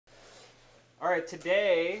right,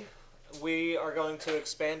 today we are going to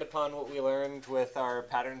expand upon what we learned with our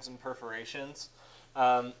patterns and perforations.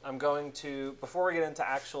 I'm going to, before we get into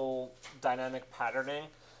actual dynamic patterning,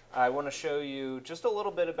 I want to show you just a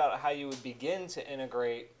little bit about how you would begin to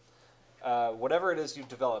integrate whatever it is you've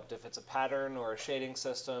developed, if it's a pattern or a shading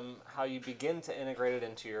system, how you begin to integrate it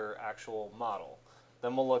into your actual model.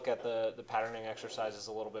 Then we'll look at the patterning exercises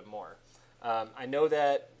a little bit more. I know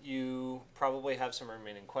that you probably have some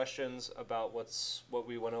remaining questions about what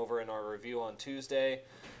we went over in our review on Tuesday.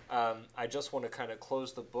 I just want to kind of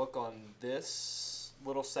close the book on this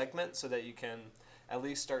little segment so that you can at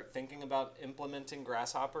least start thinking about implementing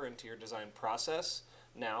Grasshopper into your design process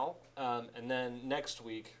now. And then next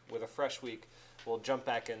week, with a fresh week, we'll jump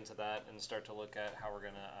back into that and start to look at how we're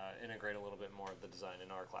going to integrate a little bit more of the design in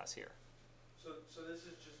our class here. So this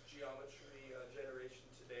is just geometry generation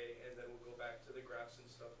today, and then we'll go back to the graphs and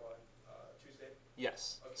stuff on Tuesday?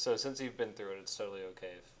 Yes. Okay. So since you've been through it, it's totally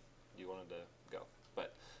okay if you wanted to go.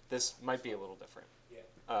 But this might be a little different.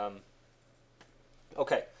 Yeah.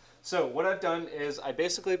 Okay. So what I've done is I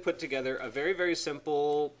basically put together a very, very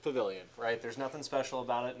simple pavilion, right? There's nothing special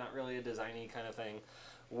about it, not really a designy kind of thing.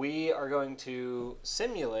 We are going to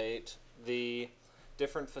simulate the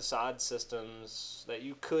different facade systems that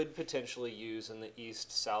you could potentially use in the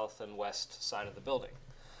east, south, and west side of the building.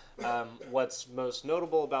 What's most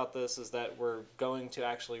notable about this is that we're going to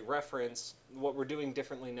actually reference, what we're doing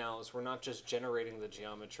differently now is we're not just generating the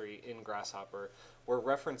geometry in Grasshopper, we're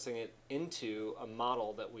referencing it into a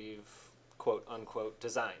model that we've quote unquote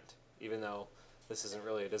designed. Even though this isn't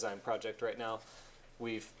really a design project right now,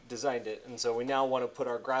 we've designed it, and so we now want to put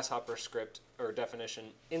our Grasshopper script or definition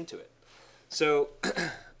into it. So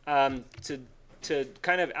to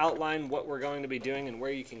kind of outline what we're going to be doing and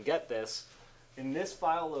where you can get this, in this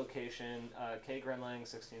file location, K. Grenlang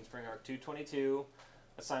 16 Spring Arc 222,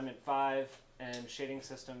 Assignment 5, and Shading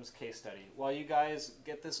Systems Case Study. While you guys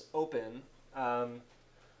get this open,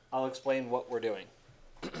 I'll explain what we're doing.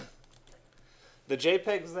 The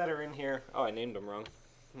JPEGs that are in here, oh, I named them wrong.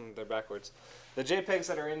 They're backwards. The JPEGs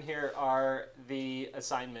that are in here are the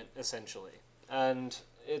assignment, essentially. And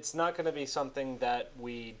it's not going to be something that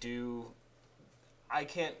we do. I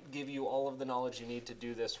can't give you all of the knowledge you need to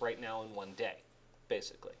do this right now in one day,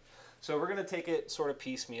 basically. So we're going to take it sort of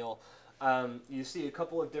piecemeal. You see a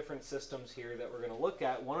couple of different systems here that we're going to look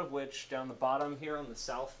at, one of which down the bottom here on the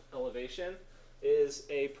south elevation is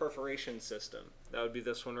a perforation system. That would be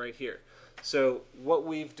this one right here. So what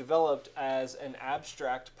we've developed as an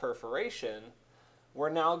abstract perforation, we're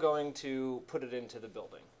now going to put it into the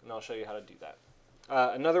building, and I'll show you how to do that.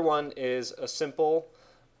 Another one is a simple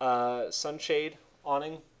sunshade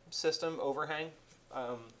awning system overhang.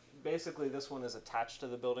 Basically, this one is attached to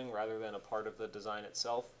the building rather than a part of the design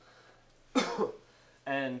itself.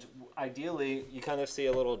 And ideally, you kind of see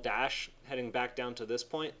a little dash heading back down to this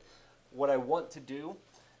point. What I want to do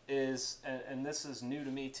is, and this is new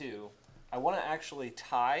to me too, I want to actually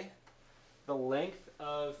tie the length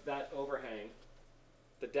of that overhang,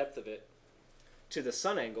 the depth of it, to the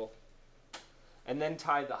sun angle, and then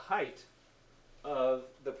tie the height of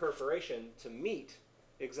the perforation to meet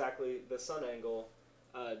exactly the sun angle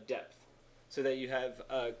depth, so that you have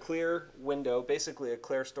a clear window, basically a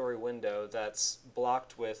clear story window that's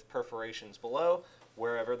blocked with perforations below,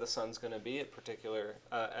 wherever the sun's going to be at particular,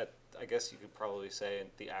 I guess you could probably say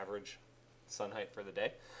the average sun height for the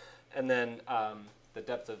day. And then the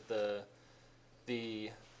depth of the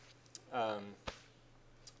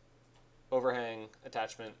overhang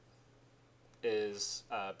attachment is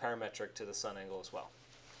parametric to the sun angle as well.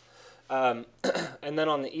 And then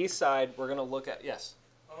on the east side, we're going to look at, yes?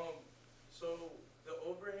 So the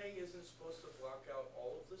overhang isn't supposed to block out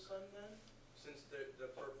all of the sun then? Since the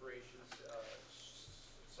perforation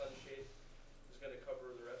sunshade is going to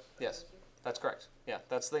cover the rest? Yes, that's correct. Yeah,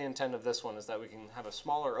 that's the intent of this one, is that we can have a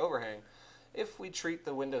smaller overhang if we treat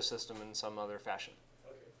the window system in some other fashion.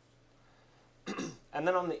 Okay. And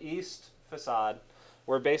then on the east facade,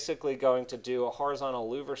 we're basically going to do a horizontal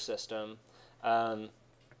louver system. I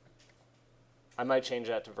might change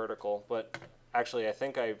that to vertical, but actually I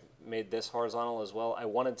think I made this horizontal as well. I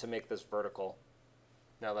wanted to make this vertical,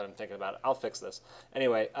 now that I'm thinking about it. I'll fix this.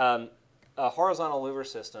 Anyway, a horizontal louver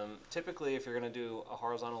system, typically if you're going to do a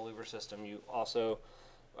horizontal louver system, you also,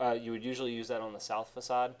 you would usually use that on the south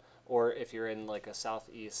facade, or if you're in like a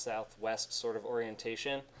southeast, southwest sort of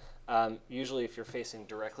orientation. Usually if you're facing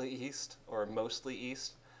directly east or mostly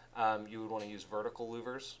east, you would want to use vertical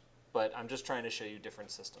louvers, but I'm just trying to show you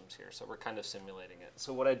different systems here, so we're kind of simulating it.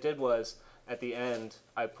 So what I did was, at the end,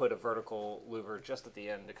 I put a vertical louver just at the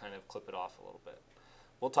end to kind of clip it off a little bit.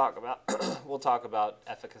 We'll talk about we'll talk about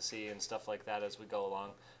efficacy and stuff like that as we go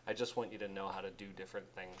along. I just want you to know how to do different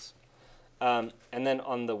things. And then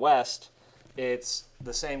on the west, it's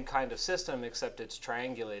the same kind of system except it's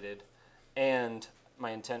triangulated. And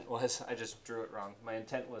my intent was, I just drew it wrong. My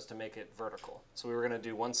intent was to make it vertical. So we were going to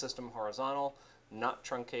do one system horizontal, not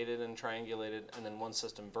truncated and triangulated, and then one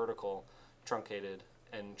system vertical, truncated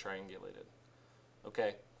and triangulated.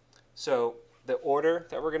 Okay, so the order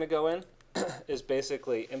that we're going to go in is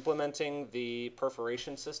basically implementing the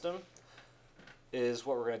perforation system is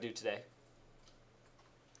what we're going to do today.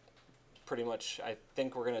 Pretty much, I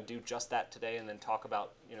think we're going to do just that today and then talk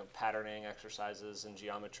about, patterning exercises and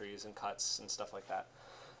geometries and cuts and stuff like that.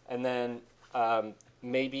 And then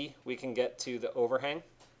maybe we can get to the overhang.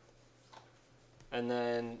 And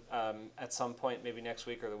then at some point, maybe next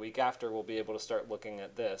week or the week after, we'll be able to start looking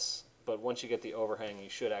at this. But once you get the overhang, you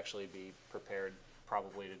should actually be prepared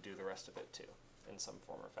probably to do the rest of it too in some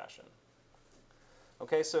form or fashion.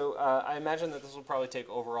 Okay, so I imagine that this will probably take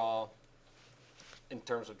overall, in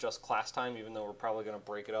terms of just class time, even though we're probably going to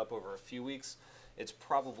break it up over a few weeks, it's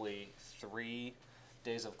probably 3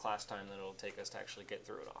 days of class time that it'll take us to actually get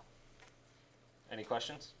through it all. Any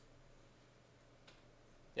questions?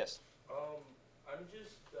 Yes? I'm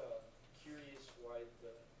just curious why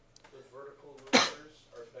the vertical louvers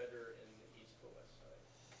are better in the east to west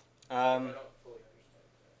side. I don't fully understand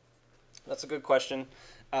that. That's a good question.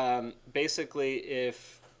 Basically,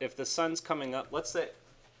 if the sun's coming up, let's say,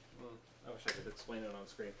 I wish I could explain it on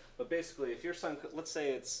screen, but basically, if your sun, let's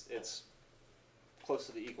say it's close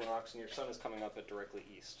to the equinox and your sun is coming up at directly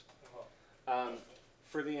east.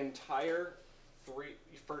 For the entire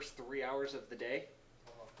first 3 hours of the day,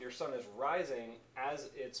 your sun is rising as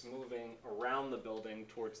it's moving around the building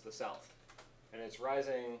towards the south. And it's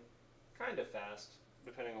rising kind of fast,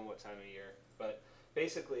 depending on what time of year. But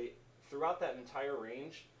basically, throughout that entire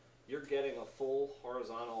range, you're getting a full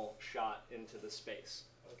horizontal shot into the space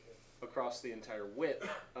across the entire width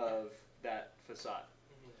of that facade.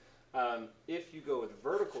 If you go with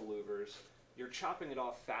vertical louvers, you're chopping it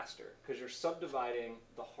off faster because you're subdividing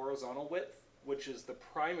the horizontal width, which is the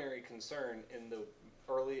primary concern in the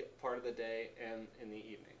early part of the day and in the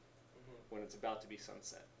evening when it's about to be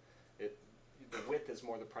sunset. The width is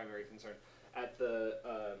more the primary concern.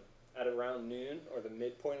 At around noon or the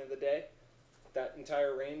midpoint of the day, that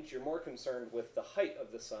entire range, you're more concerned with the height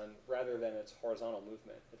of the sun rather than its horizontal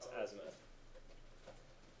movement, its azimuth.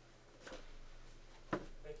 Thank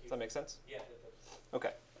you. Does that make sense? Yeah, that does.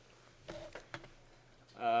 Okay.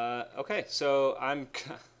 Okay, so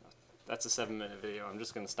that's a 7-minute video. I'm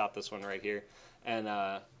just going to stop this one right here and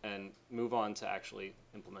move on to actually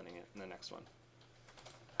implementing it in the next one.